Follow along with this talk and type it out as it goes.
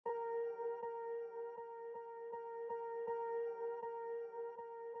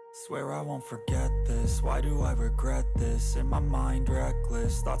Swear I won't forget this, why do I regret this? In my mind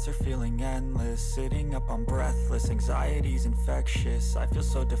reckless, thoughts are feeling endless. Sitting up I'm breathless, anxiety's infectious. I feel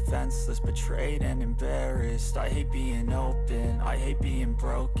so defenseless, betrayed and embarrassed. I hate being open, I hate being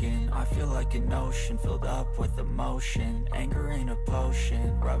broken. I feel like an ocean filled up with emotion. Anger ain't a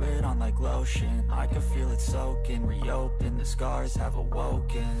potion, rub it on like lotion. I can feel it soaking, reopen, the scars have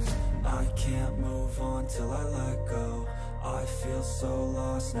awoken. I can't move on till I let go. I feel so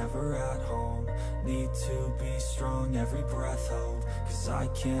lost, never at home. Need to be strong, every breath hold. Cause I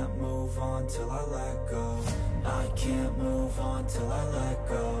can't move on till I let go. I can't move on till I let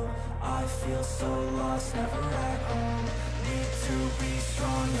go. I feel so lost, never at home. Need to be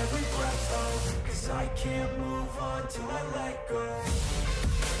strong, every breath hold. Cause I can't move on till I let go.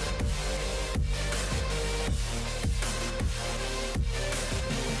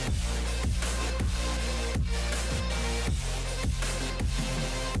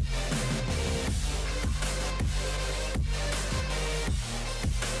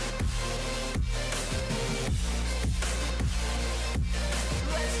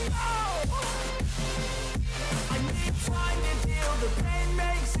 The pain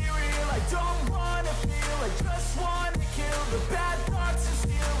makes it real, I don't wanna feel, I just wanna kill the bad thoughts and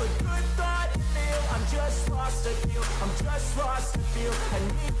steal a good thought and feel. I'm just lost, I feel, I'm just lost, I feel. I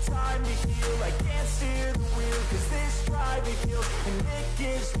need time to heal, I can't steer the wheel. Cause this drive it kills, and it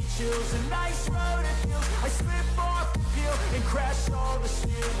gives me chills. A nice road it feels, I slip off the peel and crash all the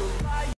steel.